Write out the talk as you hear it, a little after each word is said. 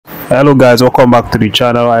Hello guys, welcome back to the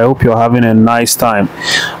channel. I hope you're having a nice time.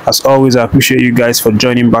 As always, I appreciate you guys for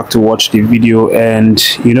joining back to watch the video. And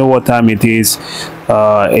you know what time it is.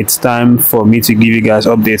 It's time for me to give you guys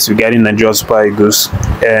updates regarding Nigerian Super Eagles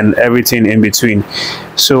and everything in between.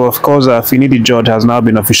 So of course, Finidi George has now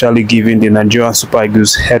been officially given the Nigerian Super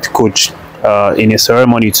Eagles head coach in a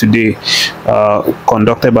ceremony today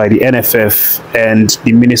conducted by the NFF, and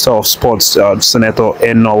the Minister of Sports, Senator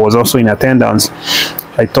Eno, was also in attendance.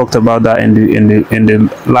 I talked about that in the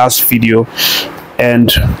last video. And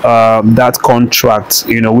that contract,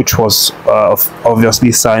 which was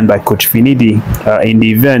obviously signed by Coach Finidi in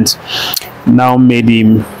the event, now made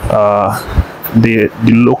him the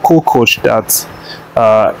local coach that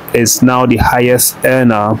is now the highest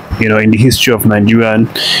earner, in the history of Nigerian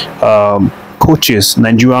coaches,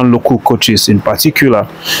 Nigerian local coaches in particular,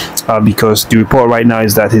 because the report right now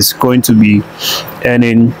is that he's going to be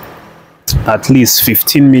earning at least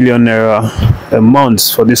 15 million naira a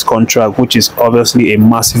month for this contract, which is obviously a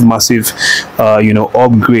massive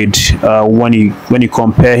upgrade when you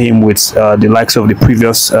compare him with the likes of the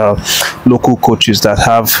previous local coaches that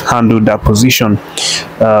have handled that position.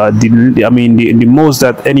 The most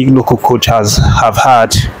that any local coach had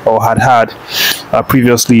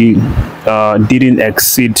previously didn't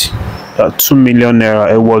exceed 2 million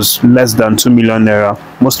naira. It was less than 2 million naira.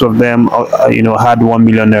 Most of them had 1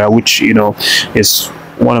 million naira, which is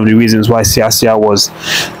one of the reasons why Siasia was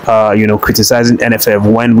criticizing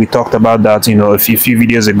NFF when we talked about that a few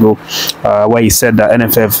videos ago, where he said that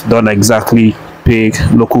NFF don't exactly pay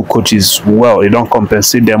local coaches well, they don't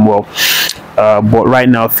compensate them well. But right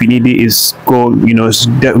now Finidi is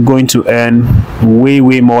going to earn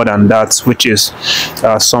way more than that, which is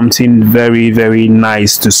something very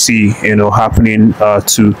nice to see happening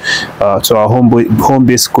to our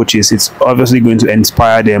home-based coaches. It's obviously going to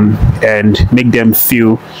inspire them and make them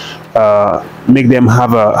feel make them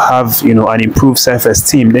have an improved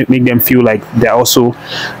self-esteem, make them feel like they're also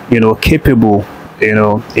capable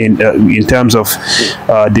in terms of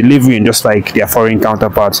delivering just like their foreign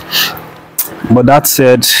counterparts. But that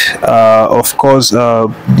said, of course,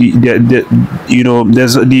 the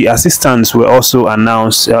assistants were also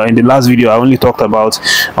announced. In the last video, I only talked about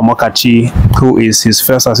Onyeike, who is his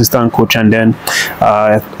first assistant coach, and then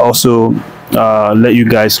also let you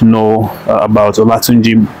guys know about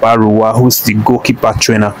Olatunji Baruwa, who's the goalkeeper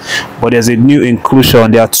trainer. But there's a new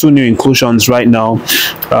inclusion. There are two new inclusions right now.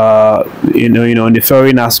 In the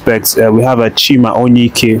foreign aspects, we have a Chima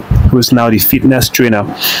Onyeike, who's now the fitness trainer.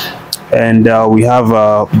 And we have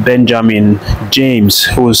Benjamin James,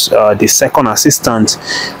 who's the second assistant.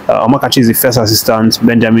 Onyeike is the first assistant.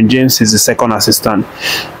 Benjamin James is the second assistant.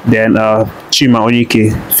 Then Chima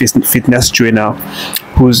Onyeike, fitness trainer,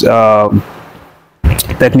 who's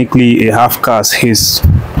technically a half caste. He's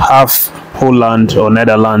half Holland or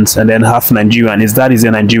Netherlands and then half Nigerian. His dad is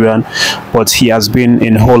a Nigerian, but he has been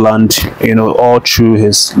in Holland all through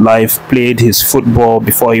his life, played his football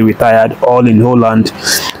before he retired, all in Holland,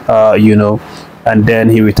 and then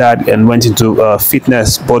he retired and went into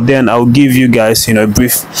fitness. But then I'll give you guys a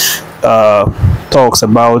brief talks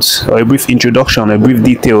about, or a brief introduction, a brief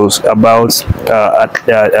details about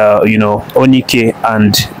Onyeike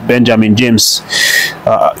and Benjamin James.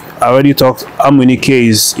 I already talked. Onyeike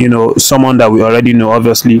is someone that we already know.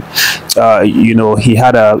 Obviously, he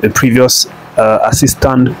had a previous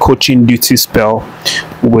assistant coaching duty spell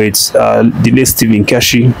with the Stephen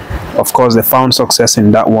Keshi. Of course, they found success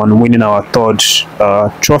in that one, winning our third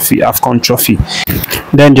trophy, AFCON trophy.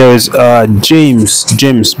 Then there is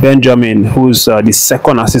James Benjamin, who's the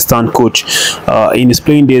second assistant coach. In his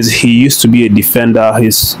playing days, he used to be a defender.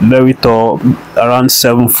 He's very tall, around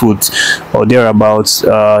 7 foot or thereabouts.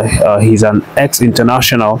 He's an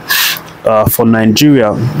ex-international for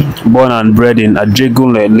Nigeria, born and bred in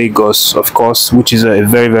Ajegunle, Lagos, of course, which is a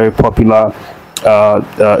very popular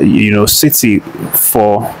city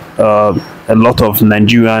for a lot of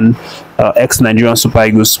Nigerian ex-Nigerian Super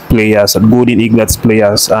Eagles players and Golden Eaglets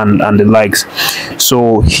players and the likes.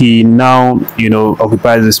 So he now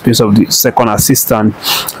occupies the space of the second assistant.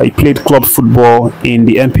 He played club football in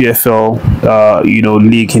the MPFL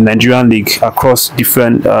league, in Nigerian league, across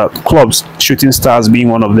different clubs, Shooting Stars being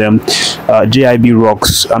one of them, JIB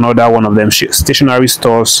Rocks another one of them, Stationery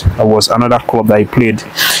Stores was another club that he played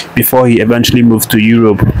before he eventually moved to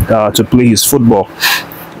Europe to play his football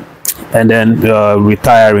and then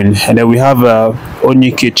retiring. And then we have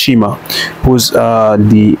Onyeike Chima, who's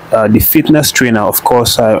the fitness trainer. Of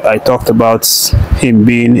course, I talked about him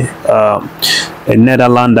being a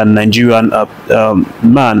Netherlands and Nigerian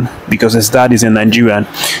man because his dad is a Nigerian.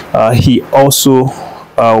 He also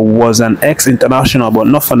was an ex-international, but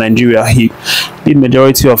not for Nigeria. He did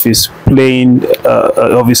majority of his playing,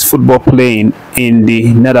 of his football playing in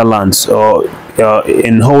the Netherlands or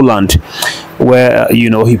in Holland, where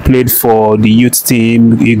he played for the youth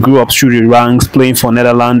team. He grew up through the ranks, playing for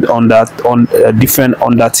Netherlands on different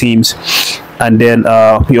under teams, and then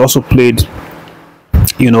he also played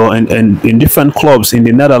in different clubs in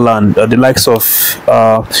the Netherlands. The likes of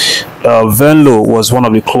Venlo was one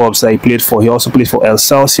of the clubs that he played for. He also played for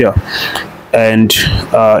Excelsior, and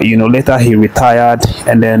later he retired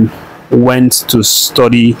and then went to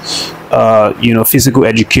study physical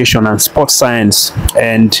education and sports science,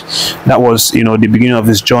 and that was the beginning of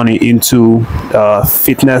his journey into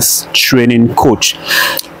fitness training coach.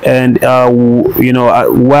 And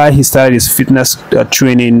while he started his fitness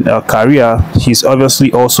training career, he's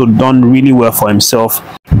obviously also done really well for himself,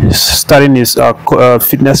 starting his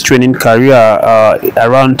fitness training career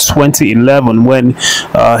around 2011, when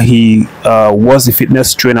he was the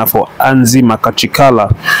fitness trainer for Anzi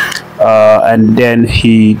Makachikala. And then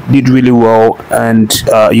he did really well, and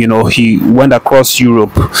he went across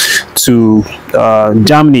Europe to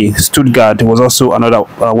Germany. Stuttgart was also another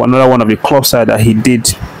one of the club side that he did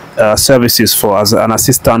services for as an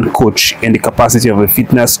assistant coach in the capacity of a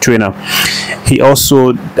fitness trainer. He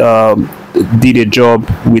also did a job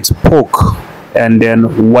with Polk and then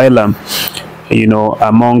Wylam,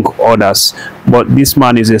 among others. But this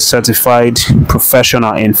man is a certified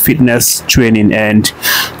professional in fitness training, and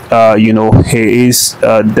he is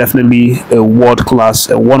definitely a world-class,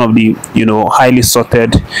 one of the highly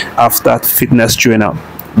sorted after fitness trainer,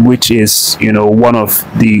 which is one of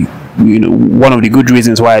the good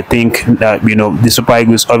reasons why I think that the Super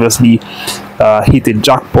Eagles obviously hit a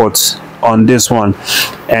jackpot on this one.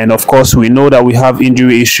 And of course, we know that we have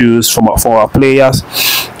injury issues for our players,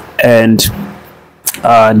 and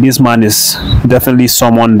this man is definitely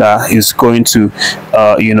someone that is going to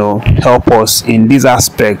help us in these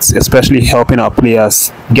aspects, especially helping our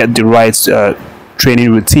players get the right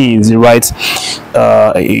training routines, the right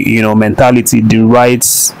mentality, the right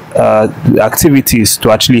activities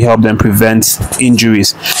to actually help them prevent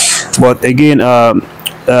injuries. But again,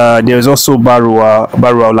 there's also Barua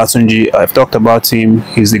Olatunji. I've talked about him.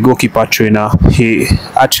 He's the goalkeeper trainer. He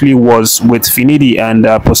actually was with Finidi and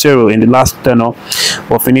Posero in the last tenure,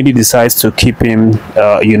 but Finidi decides to keep him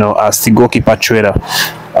as the goalkeeper trainer.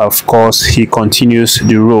 Of course, he continues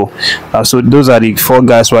the role. So those are the four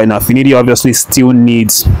guys right now. Finidi obviously still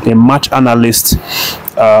needs a match analyst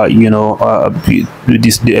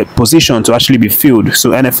this position to actually be filled,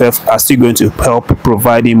 so NFF are still going to help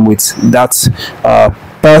provide him with that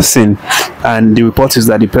person, and the report is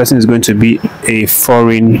that the person is going to be a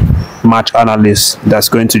foreign match analyst that's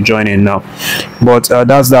going to join in now. But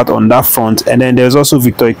that's that on that front. And then there's also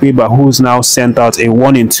Victor Ikpeba, who's now sent out a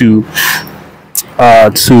warning to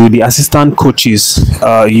the assistant coaches,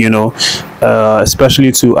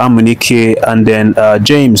 especially to Onyeike and then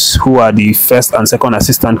James, who are the first and second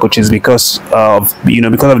assistant coaches, because of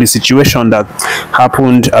the situation that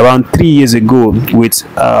happened around 3 years ago with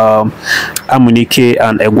Onyeike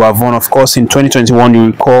and Eguavon. Of course, in 2021, you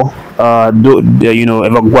recall,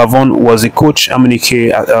 Eguavon was the coach,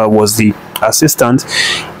 Onyeike was the assistant.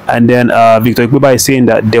 And then Victor Ikpeba is saying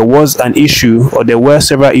that there was an issue, or there were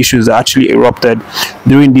several issues that actually erupted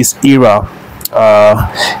during this era,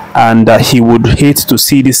 and he would hate to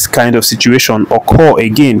see this kind of situation occur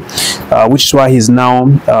again, which is why he's now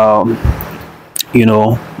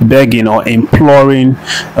begging or imploring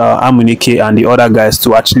Onyeike and the other guys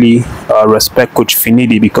to actually respect Coach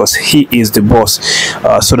Finidi, because he is the boss,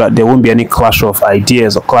 so that there won't be any clash of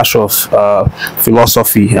ideas or clash of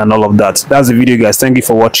philosophy and all of that. That's the video, guys. Thank you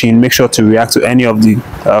for watching. Make sure to react to any of the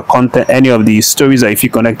content, any of the stories that you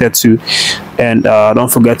feel connected to, and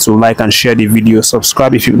don't forget to like and share the video.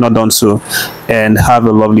 Subscribe if you've not done so, and have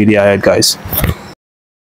a lovely day ahead, guys.